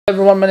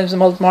Everyone, my name is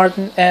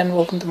Martin and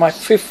welcome to my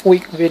 5th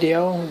week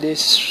video.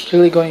 This is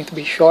really going to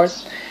be short.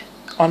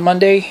 On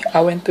Monday,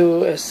 I went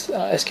to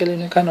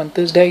Fasilinus on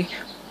Tuesday.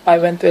 I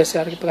went to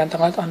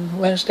Pagantangat on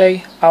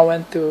Wednesday. I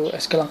went to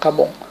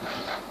Kabong.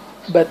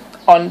 But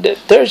on the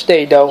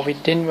Thursday though, we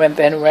didn't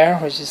went anywhere.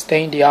 We just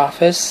stay in the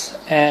office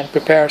and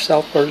prepare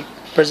ourselves for the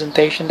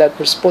presentation that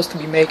we're supposed to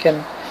be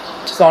making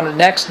just on the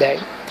next day,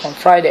 on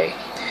Friday.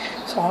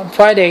 So on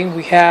Friday,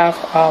 we have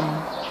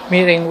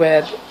meeting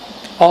with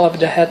all of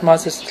the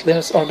headmasters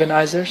Linux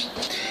organizers,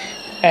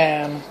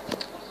 and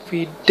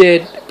we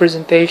did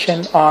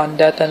presentation on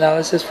data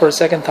analysis for a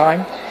second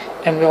time,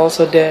 and we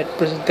also did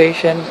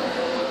presentation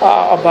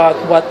about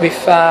what we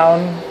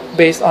found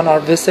based on our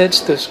visits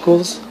to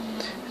schools,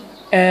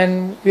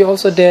 and we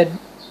also did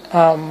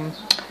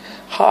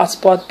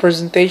hotspot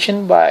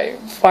presentation by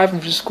 5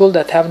 of the schools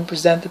that haven't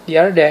presented the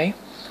other day,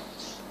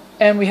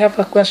 and we have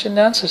a question and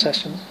answer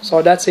session.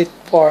 So that's it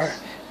for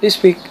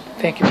this week.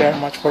 Thank you very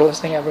much for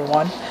listening,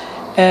 everyone,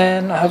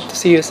 and I hope to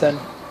see you soon.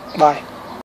 Bye.